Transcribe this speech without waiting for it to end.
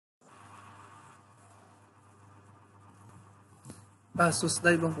បាទសួស្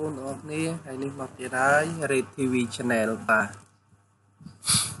តីបងប្អូនទាំងអស់គ្នាហើយនេះមកទៀតហើយ Red TV Channel បាទ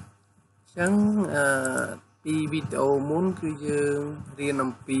អញ្ចឹងពីវីដេអូមុនគឺយើងរៀន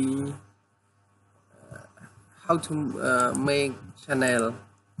អំពី how to make channel អ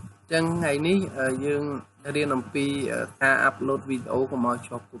ញ្ចឹងថ្ងៃនេះយើងរៀនអំពីការ upload វីដេអូកុំឲ្យ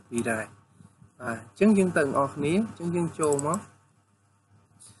ជាប់ copyright បាទអញ្ចឹងយើងទៅទាំងអស់គ្នាអញ្ចឹងយើងចូលមក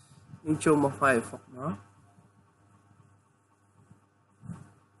Firefox មក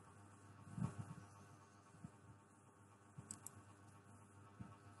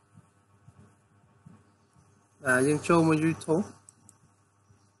យើងចូលមក YouTube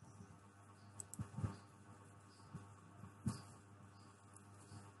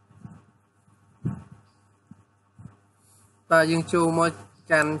បាទយើងចូលមក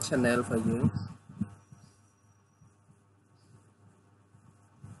កាន់ channel របស់យើង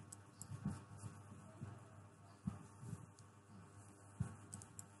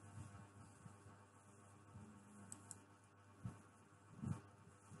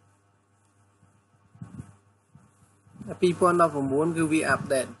2019គឺវាអាប់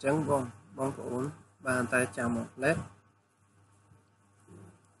ដេតអញ្ចឹងបងប្អូនបានតែចាំមកលេខ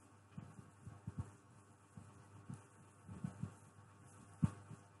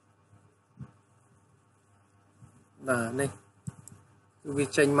បាទនេះគឺវា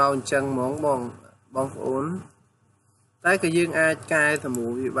ចេញមកអញ្ចឹងហ្មងបងប្អូនតែក៏យើងអាចកែសម្រួ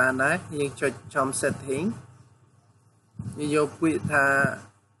លវាបានដែរយើងចុចចំ setting យើងយកពាក្យថា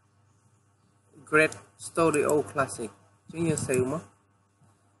Great Studio Classic អញ្ចឹងយើងសេវមក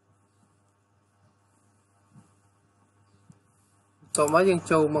តោះមកយើង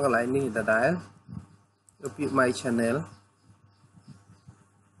ចូលមកកន្លែងនេះដដែលយកពាក្យ My Channel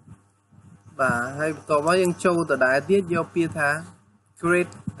បាទហើយបន្ទាប់មកយើងចូលដដែលទៀតយកពាក្យថា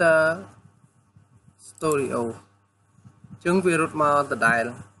Creator Studio អញ្ចឹងវារត់មកដដែល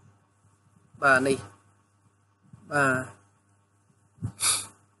បាទនេះបាទ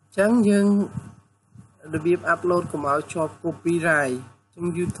អញ្ចឹងយើងរបៀប upload កុំឲ្យជាប់ copyright អញ្ចឹង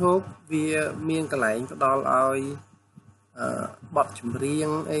YouTube វាមានកន្លែងផ្ដល់ឲ្យបទចម្រៀង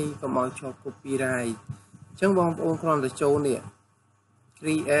អីកុំឲ្យជាប់ copyright អញ្ចឹងបងប្អូនគ្រាន់តែចូលនេះ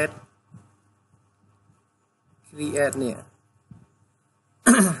create នេះ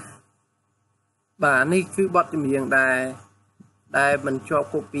បាទនេះគឺបទចម្រៀងដែលមិនជាប់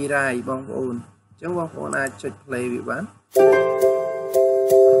copyright បងប្អូនអញ្ចឹងបងប្អូនអាចចុច play វាបាន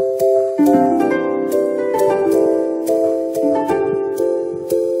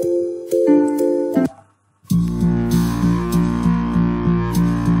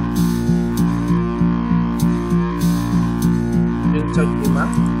យើងចុចវាមក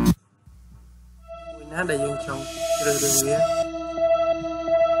មួយណាដែលយើងចង់ជ្រើសរើសវា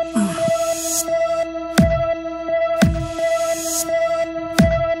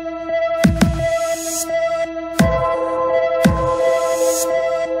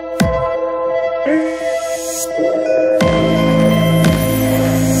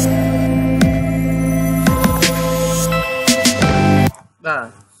បាទ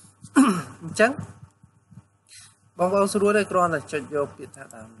អញ្ចឹងបងប្អូនស្រួលទេគ្រាន់តែចុចយកពាក្យថា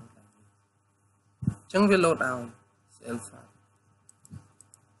download អញ្ចឹងវា load ឲ្យ self file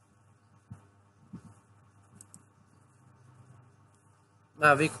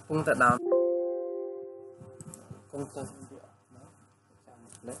បាទវាកំពុងតែ down កំពុងទៅវាអត់ណាចាំ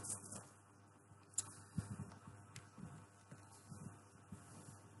លេខ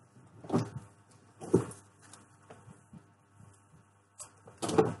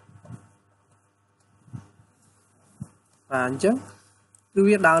បាទអញ្ចឹងគឺ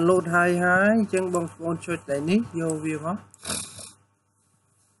វា download ហើយអញ្ចឹងបងប្អូនចុចតែនេះយកវាមក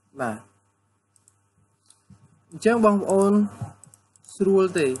បាទអញ្ចឹងបងប្អូនស្រួល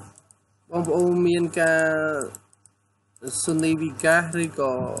ទេបងប្អូនមានការ Sony Vegas ឬ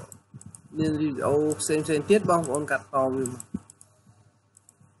ក៏មានវីដេអូផ្សេងទៀតបងប្អូនកាត់តវាមក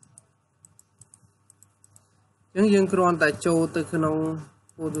អញ្ចឹងយើងគ្រាន់តែចូលទៅក្នុង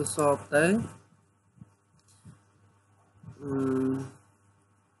Photoshop ទៅ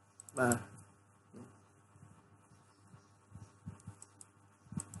បាទ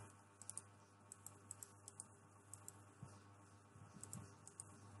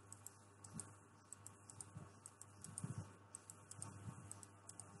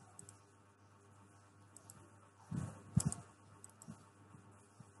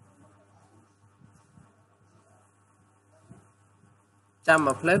ចាំម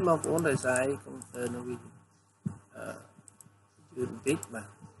ក plate បងប្អូនដោយសារ computer នៅវាយឺតបន្តិចបាទ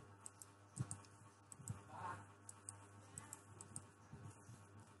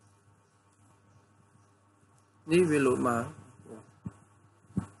នេះវា load មក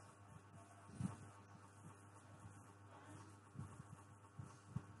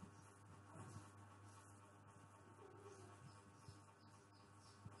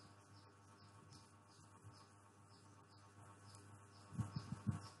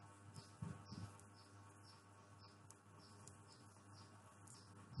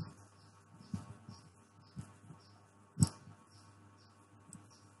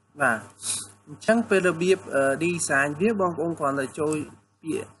បាទអញ្ចឹងពេលរបៀប design វាបងប្អូនគ្រាន់តែចូល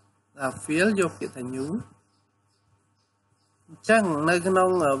ពាក្យ fill យកពាក្យថា new អញ្ចឹងនៅក្នុង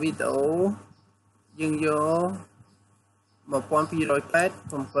វីដេអូយើងយក1280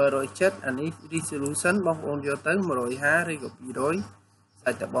 770អានេះ resolution បងប្អូនយកទៅ150ឬក៏200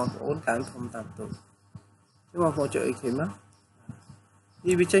សាច់តែបងប្អូនតាមធំតាមតូចចឹងបងប្អូនចុច OK មក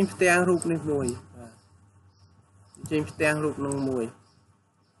នេះវាចេញផ្ទាំងរូបនេះមួយបាទចេញផ្ទាំងរូបនឹងមួយ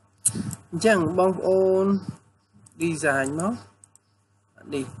អញ្ចឹងបងប្អូន design មក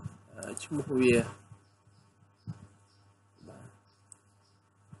នេះឈ្មោះវា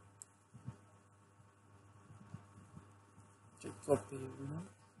ចុច copy ម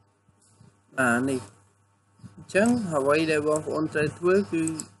កនេះអញ្ចឹងអ្វីដែលបងប្អូនត្រូវធ្វើគឺ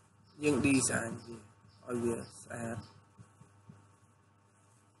យើង design វាឲ្យវាស្អាត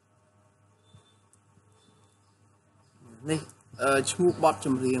នេះឈ្មោះបទច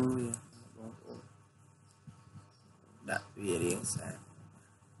ម្រៀងវាបងប្អូនដាក់វារៀងស្អាត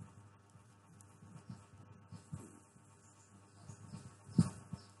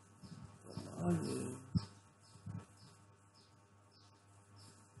អរគុណ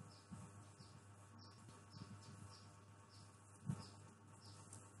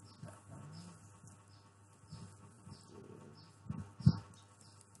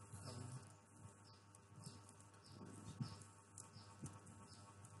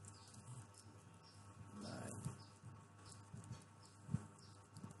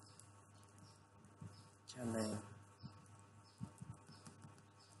channel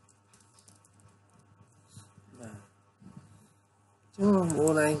បាទចឹងបងប្អូ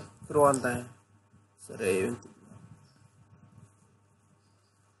នឯងគ្រាន់តែសេរីបន្តិច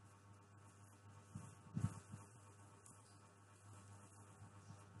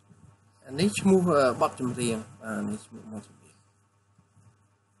អានេះឈ្មោះបទចម្រៀងបាទនេះឈ្មោះបទចម្រៀង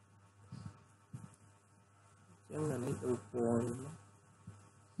ចឹងអានេះដូចពណ៌នេះ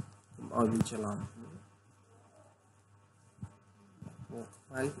កុំឲ្យវាច្រឡំពណ៌ខ្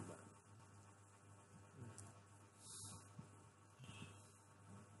មៅ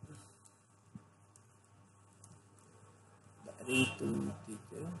ដាក់រីទូតិច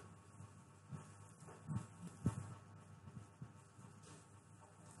ទៅ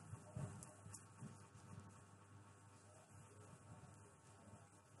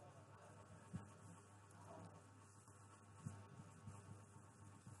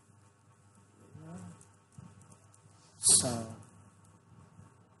ស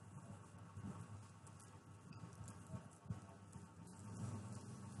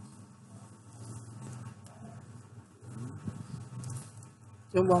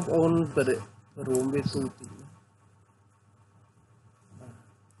ចឹងបងប្អូនរួមវាទូតិច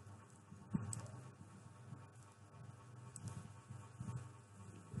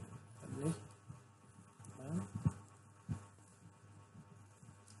នេះ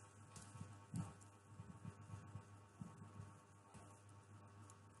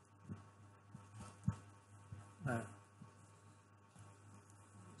បាទ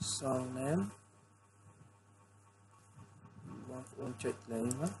song name បងប្អូនចុចលេង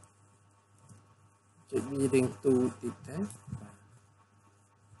មកចុចវារៀងទូតិចទៅ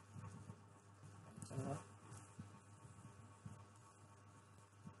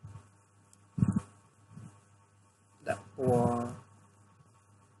ដាក់ព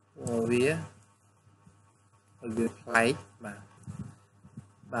ណ៌វាឲ្យវាប្លែក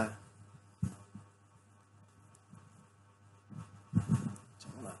បាទ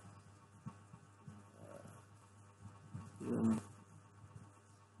ចាំមក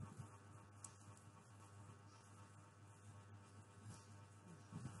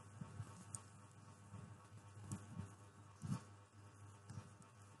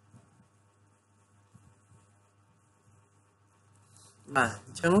បាទអ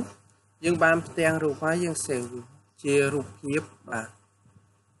ញ្ចឹងយើងបានផ្ទាំងរូបហើយយើង save ជារូបភាពបាទ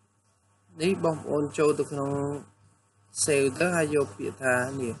នេះបងប្អូនចូលទៅក្នុង save ទៅហើយយកពាក្យថា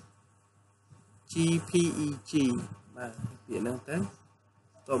នេះ JPEG បាទពាក្យហ្នឹងទៅ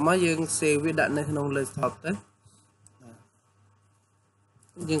តោះមកយើង save វាដាក់នៅក្នុង laptop ទៅ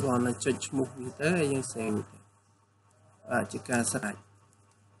យើងគ្រាន់តែចុចឈ្មោះវាទៅហើយយើង save ទៅបាទជាការស្រេច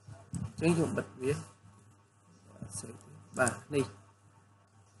អញ្ចឹងយើងបិទវា save បាទ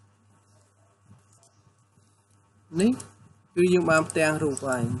នេះគឺយើងបានផ្ទាំងរូប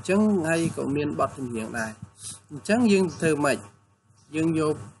ហើយអញ្ចឹងហើយក៏មានបទចម្រៀងដែរអញ្ចឹងយើងធ្វើម៉េចយើ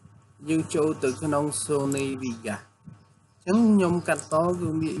ងចូលទៅក្នុង Sony Vegas អញ្ចឹងខ្ញុំកាត់តគឺ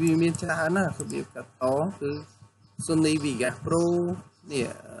វាមានច្រើនណាស់របៀបកាត់តគឺ Sony Vegas Pro នេះ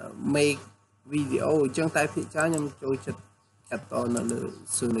make video អញ្ចឹងតែភាគច្រើនខ្ញុំចូលចិត្ត កាត់តនៅលើ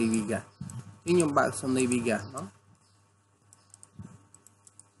Sony Vegas នេះខ្ញុំបើក Sony Vegas เนาะ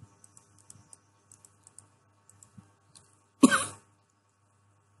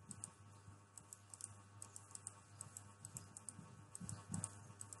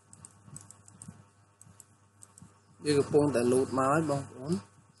វាកំពុងតែលូតមកហើយបងប្អូន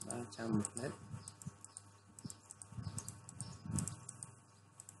បាទចាំមួយផ្លែត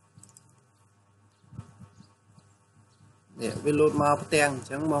នេះវាលូតមកផ្ទាំងអញ្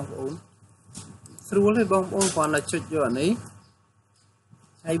ចឹងបងប្អូនស្រួលទេបងប្អូនគ្រាន់តែចុចយកអានេះ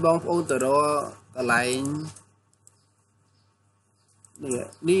ហើយបងប្អូនទៅរកកន្លែង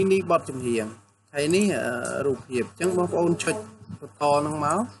នេះបទចម្រៀងហើយនេះរូបភាពអញ្ចឹងបងប្អូនចុចបន្តនឹងម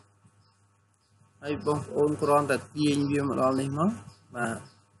កហើយបងប្អូនគ្រាន់តែទាញវាមកដល់នេះមកបាទ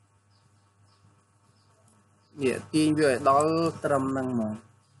នេះទាញវាឲ្យដល់ត្រឹមហ្នឹងមក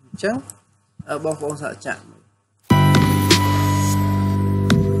អញ្ចឹងបងប្អូនសាកចាក់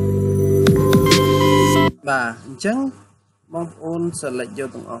បាទអញ្ចឹងបងប្អូន select យក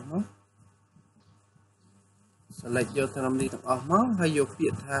ទាំងអស់មក select យកត្រឹមនេះទាំងអស់មកហើយយកពា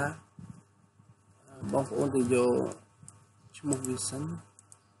ក្យថាបងប្អូនទៅយកឈ្មោះវាសិន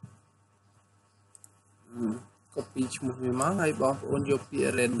copy ឈ្មោះវាមកហើយបងប្អូនយកពាក្យ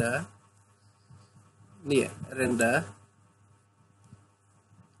render នេះ render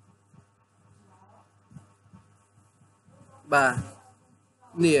បាទ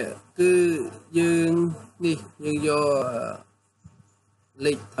នេះគឺយើងនេះយើងយក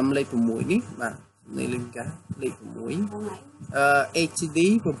លេខតាមលេខ6នេះបាទនៃលេខកាលេខ6HD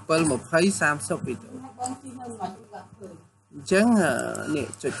 720 30វីដេអូអញ្ចឹងនេះ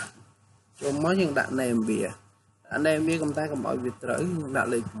ចុចចូលមកយើងដាក់ name វាដាក់ name វាកុំតែកុំឲ្យវាត្រូវយើងដាក់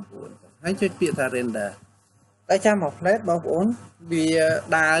លេខ9ហើយចុចពាក្យថា render តែចាំមក plate បងប្អូនវា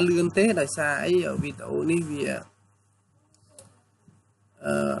ដើរលឿនទេដោយសារអីវីដេអូនេះ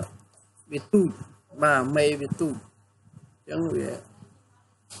វាទូចបាទមេវាទូចអញ្ចឹងវា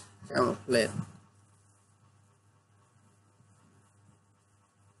ចាំមក plate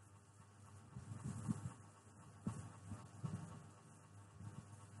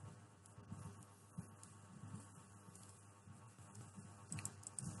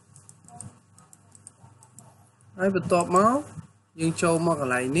ហើយបន្ទាប់មកយើងចូលមកក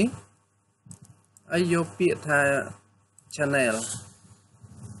ន្លែងនេះហើយយកពាក្យថា channel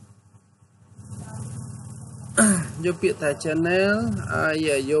យកពាក្យថា channel ហើយ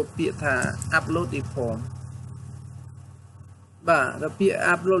យកពាក្យថា upload reform បាទដល់ពាក្យ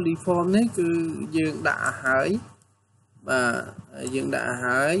upload reform នេះគឺយើងដាក់ឲ្យហើយបាទយើងដាក់ឲ្យ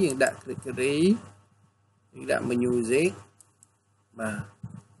ហើយយើងដាក់ category យើងដាក់ music បាទ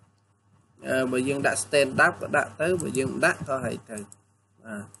បើយើងដាក់ stand up ក៏ដាក់ទៅបើយើងមិនដាក់ក៏ឲ្យទៅ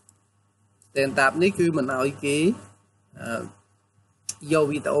បាទ stand up នេះគឺមិនឲ្យគេយក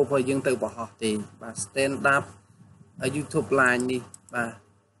វីដេអូរបស់យើងទៅបង្ហោះទេបាទ stand up YouTube line នេះបាទ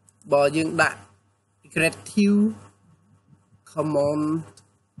បើយើងដាក់ creative command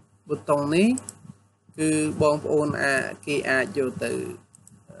ប៊ូតុងនេះគឺបងប្អូនគេអាចយកទៅ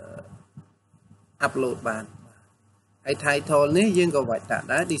upload បានហើយ title នេះយើងក៏បាច់ដាក់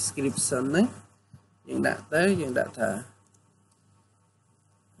ដែរ description ហ្នឹងយើងដាក់ទៅយើងដាក់ថា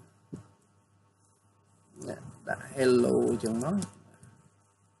ដាក់ hello ចឹងមក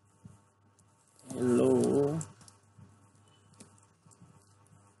hello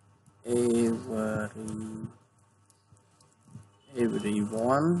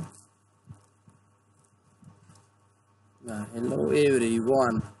everyone បាទ hello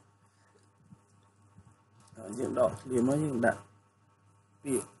everyone យើងដកឃ្លាមកយើងដាក់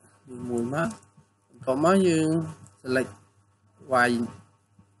ពាក្យមួយមកបន្ទាប់មកយើង select y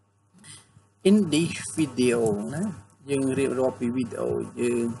in this video ណាយើងរៀបរាប់ពីវីដេអូ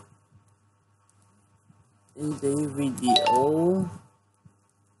យើង in the video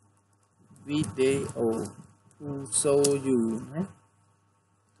to show you ណា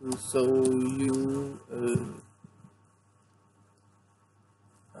to show you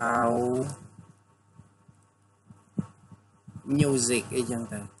how music អីចឹង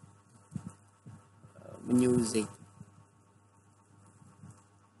ទៅ music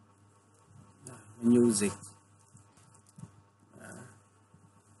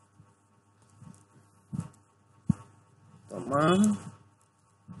តោះមក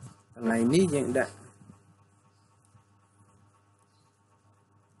កន្លែងនេះយើងដាក់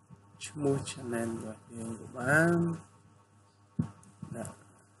ឈ្មោះ channel របស់យើងក៏បានដាក់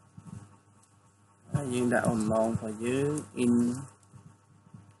ហើយយើងដាក់អំឡុងរបស់យើង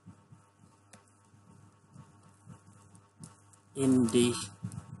in this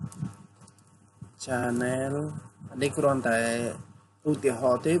channel đây còn tại ưu tiên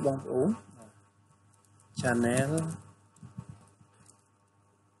họ thế bóng ốm channel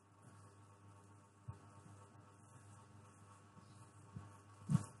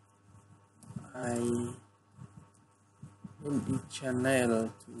I in the channel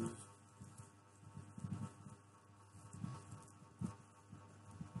to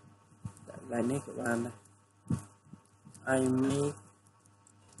lại này các bạn này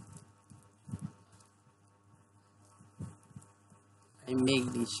I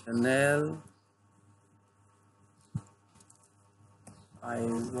make the channel I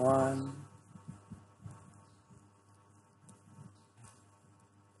want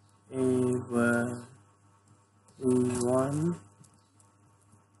everyone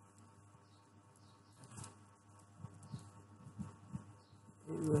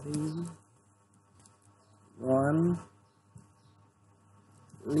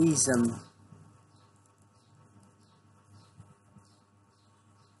listen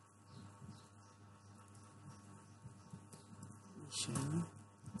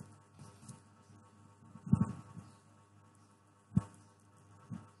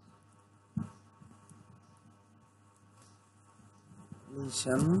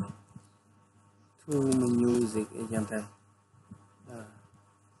listen to music chẳng hạn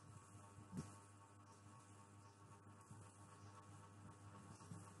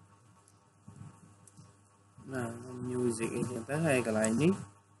là music chẳng tới hay cái lại nick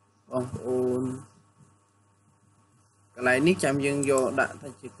on cái lại nick chạm dương vô đã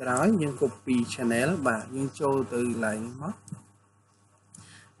thay chỉ cái nhưng copy channel bà nhưng cho từ lại mất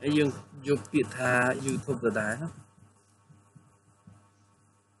ấy dương vô biệt tha YouTube rồi đã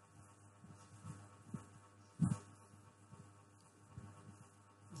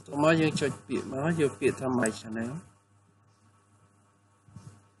tôi mới dương cho biệt nó vô biệt tham mày channel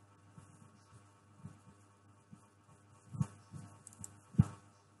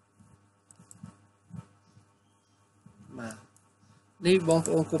mà đi bóng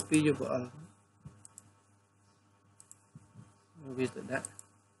ôn copy vô vợ vì tự đã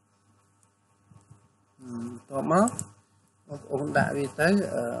to mất bóng ôn đã vì tới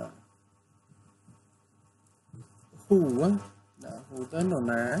khu á đã khu tới nó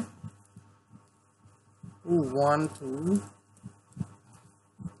ná who want to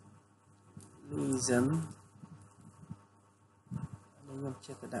listen anh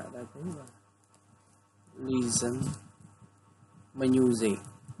chưa có đạo đã thấy rồi listen music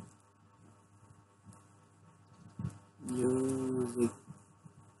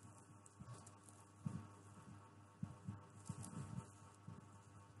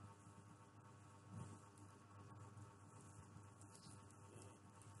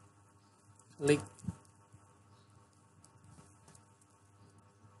click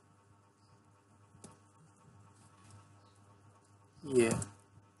yeah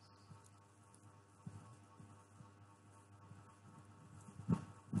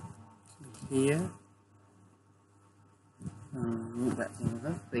here như vậy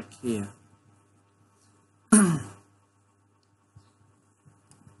rất về kia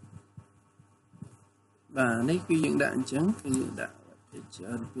và đây cái dựng đạn trắng cái dựng đạn để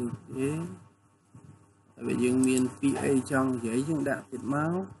chờ được thế về dương miền PA trong giấy dựng đạn Việt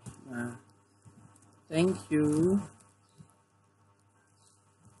máu thank you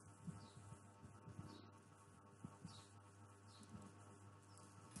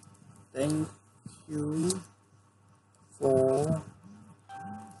thank you for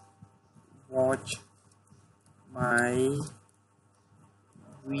watch my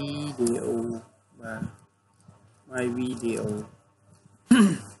video và my video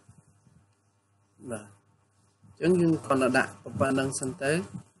và chẳng nhưng còn là đạn của bạn đang sân tế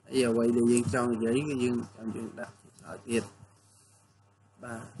giờ vậy để dương cho giấy cái dương trong dương đạn ở tiền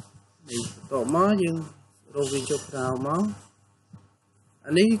và đi tổ mó dương rồi viên chụp rào mó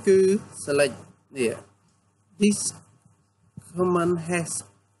anh ấy cứ select nè this comment has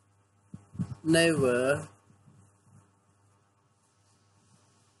never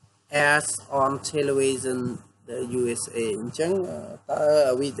aired on television the USA chẳng ta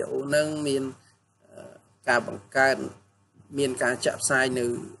video nâng miền cả bằng cả miền cả chạm sai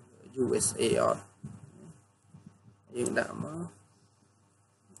từ USA hiện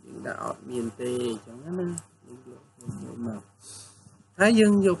đạo miền tây chẳng hạn mà thái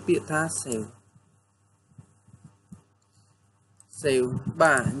dương vô biệt tha xèo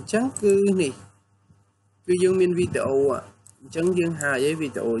bản chẳng cứ nè cứ dương miền video chẳng dương hà với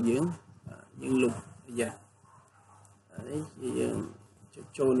video dương lục giờ đấy dương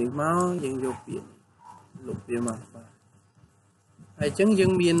trôi này máu dương vô biệt lục biệt mà hay chẳng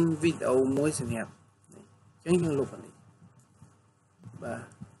dương miền video mới xem hẹp chẳng dương lục này và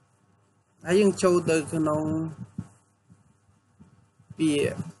hãy dương châu từ cái nông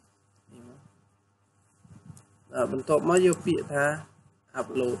bịaបន្ទាប់មកយកពាក្យថា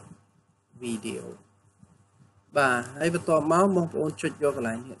upload video បាទហើយបន្ទាប់មកបងប្អូនចុចយកកន្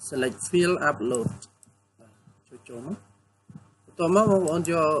លែង select field upload បាទចុចចូលមកបន្ទាប់មកបងប្អូន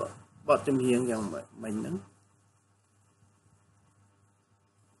យកបទចម្រៀងយ៉ាងម៉េចហ្នឹង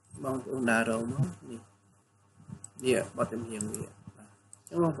បងប្អូនដើររកមកនេះបទចម្រៀងវាបាទអញ្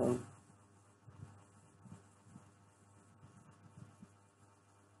ចឹងបងប្អូន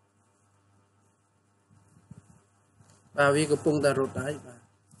បាទវាកំពុងតែរត់ហើយបាទ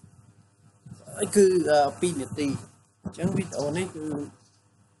គឺ2នាទីអញ្ចឹងវីដេអូនេះគឺ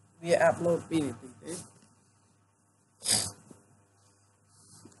វាអាប់ឡូត2នាទីទេ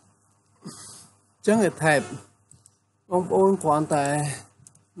អញ្ចឹងថែបបងប្អូនគ្រាន់តែ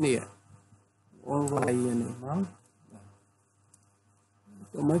នេះអូនវាយនេះមក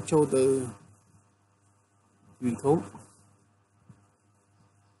ទៅមកចូលទៅ YouTube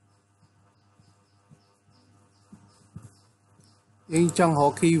nhưng trong họ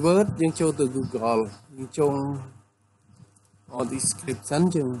keyword nhưng cho từ Google nhưng trong họ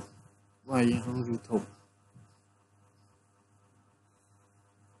description chừng ngoài trong YouTube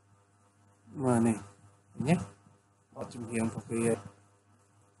mà này nhé họ chừng hiện một cái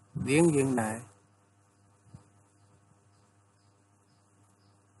tiếng dương này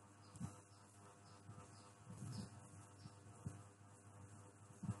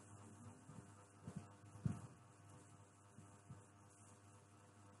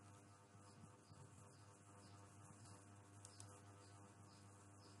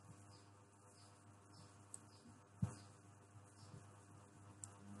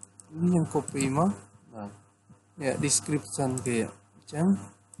yang copy mah nah ya description kìa chấm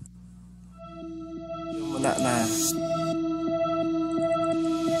mana nah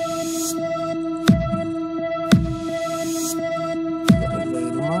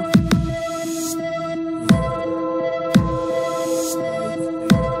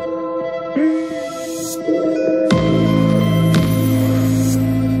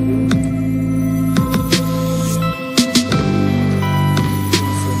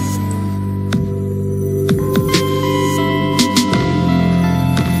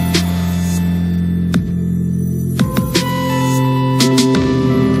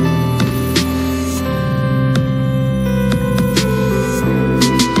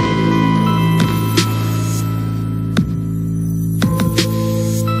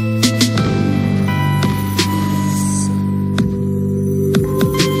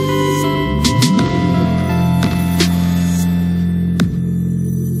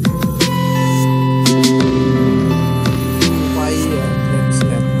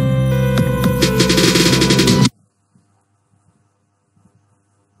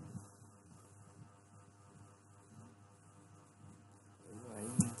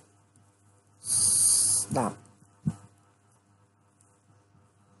đạp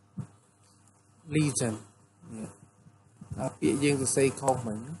legend bị dương từ xây không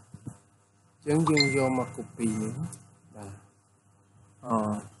mình chứng dương vô mà copy nữa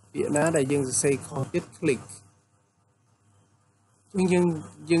bị ná đại dương từ xây không tiếp click chứng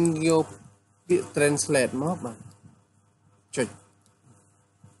dương vô bị translate mất mà chụp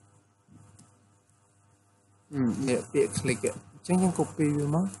bị click chứng dương copy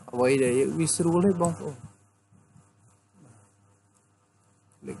mất vậy để visual lấy bóng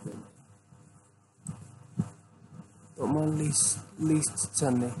click tụi list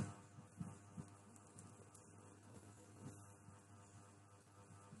chân này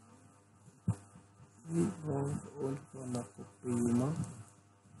đi vào ôn còn là copy nó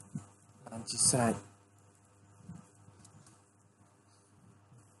làm chỉ sai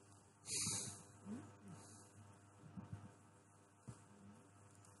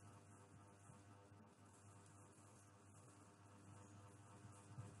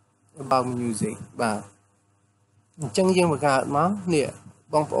about music và chân dương và gạt máu nè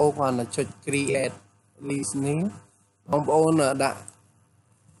bông ô còn là cho create listening bông ô là đã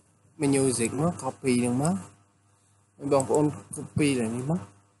music nó copy được mất bông ô copy là đi mất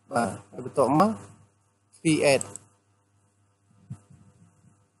và tổ mất create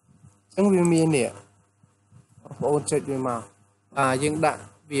chân viên miên nè bông ô chơi với màu dương đã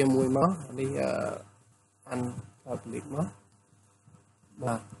vì mùi máu đi ăn public mất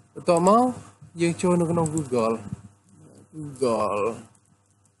và tổ máu dương cho nó có Google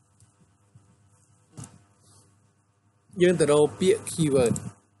dương từ đâu biết keyword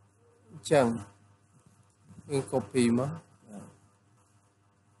chẳng nhưng copy mà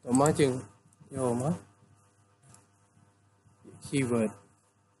tao má chừng vô má keyword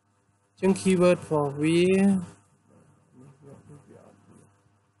ចឹង keyword for វា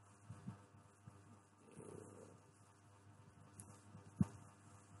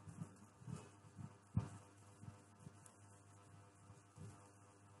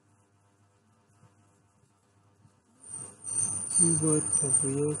keyword for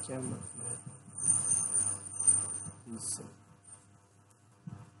វាចាំមក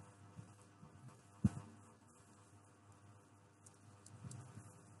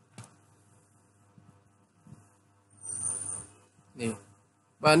នេះ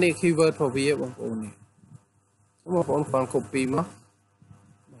បាទនេះ keyword for វាបងប្អូននេះបងប្អូនគ្រាន់ copy មក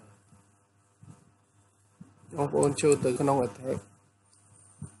បងប្អូនចូលទៅក្នុង attack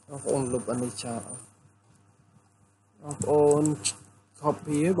បងប្អូនលុបអានេះចោលបងប្អូន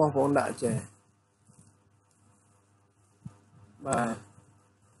copy បងប្អូនដាក់ចេះបាទ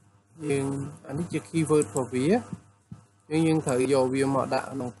យើងអានេះជា keyword for វាយើងត្រូវយកវាមកដាក់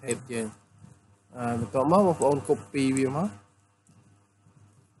ក្នុង tab យើងបន្ទាប់មកបងប្អូន copy វាមក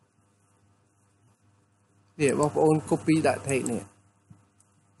នេះបងប្អូន copy ដាក់ tag នេះ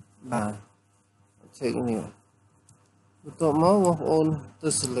បាទ tag នេះបន្ទាប់មកបងប្អូនទៅ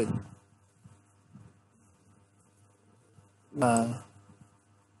select បាទ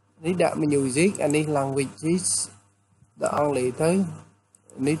នេះដាក់ music អានេះ languages ដាក់អង់គ្លេសទៅ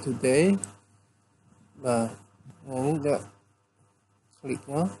នេះ today បាទនេះដាក់ click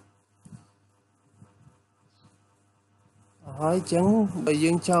មកហើយអញ្ចឹងបើ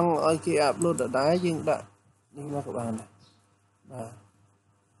យើងចង់ឲ្យគេ upload ដដែលយើងដាក់នេះមកក៏បានដែរបាទ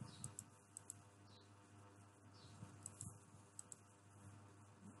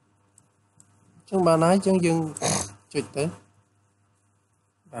ចឹងបានហើយចឹងយើងចុចទៅ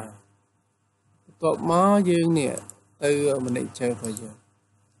បាទបន្ទាប់មកយើងនេះទៅ manager របស់យើង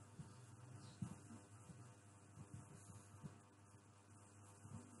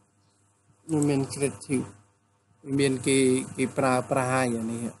មាន creative មានគេប្រើប្រាស់ហើយអា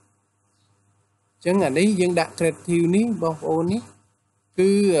នេះអញ្ចឹងអានេះយើងដាក់ creative នេះបងប្អូននេះគឺ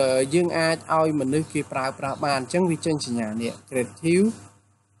យើងអាចឲ្យមនុស្សគេប្រើប្រាស់បានអញ្ចឹងវាចេញសញ្ញានេះ creative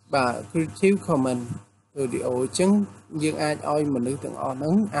បាទ creative comment video អញ្ចឹងយើងអាចឲ្យមនុស្សទាំងអស់ហ្នឹ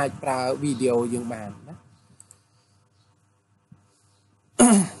ងអាចប្រើវីដេអូយើងបានណា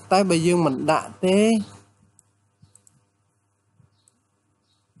តែបើយើងមិនដាក់ទេ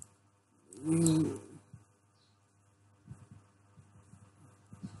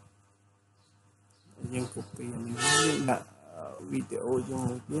យើង copy អានេះយើងដាក់វីដេអូយើង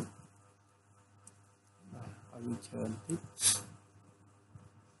មួយទៀតបាទឲ្យវាច្រើនតិច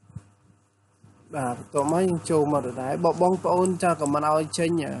បាទបន្ទាប់មកយើងចូលមកដដែលបងប្អូនចាក៏មិនឲ្យចេញ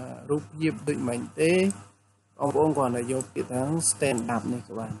រូបភាពដូចមិញទេបងប្អូនគ្រាន់តែយកពាក្យថា stand up នេះ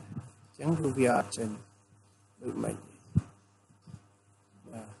ក៏បានអញ្ចឹងគឺវាអត់ចេញដូចមិញ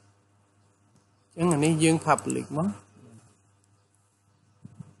បាទអញ្ចឹងអានេះយើង public មក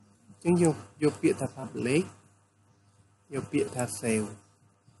អញ្ចឹងយកពាក្យថា public យកពាក្យថា save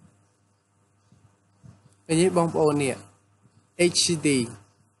ឃើញទេបងប្អូននេះ HD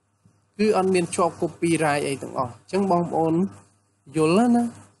គឺអត់មានជាប់ copyright អីទាំងអស់អញ្ចឹងបងប្អូនយល់ណា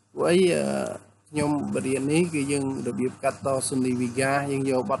ព្រោះអីខ្ញុំបរៀននេះគឺយើងរបៀបកាត់ត Sony Vegas យើង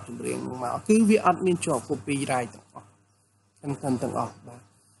យកបទចម្រៀងមកគឺវាអត់មានជាប់ copyright ទាំងអស់ទាំងអស់បាទ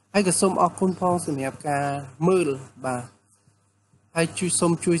ហើយក៏សូមអរគុណផងសម្រាប់ការមើលបាទហើយសូ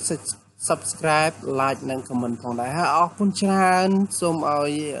មជួយ subscribe like និង comment ផងដែរហើយអរគុណច្រើនសូមឲ្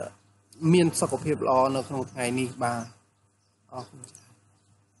យមានសុខភាពល្អនៅក្នុងថ្ងៃនេះបាទអរគុណច្រើន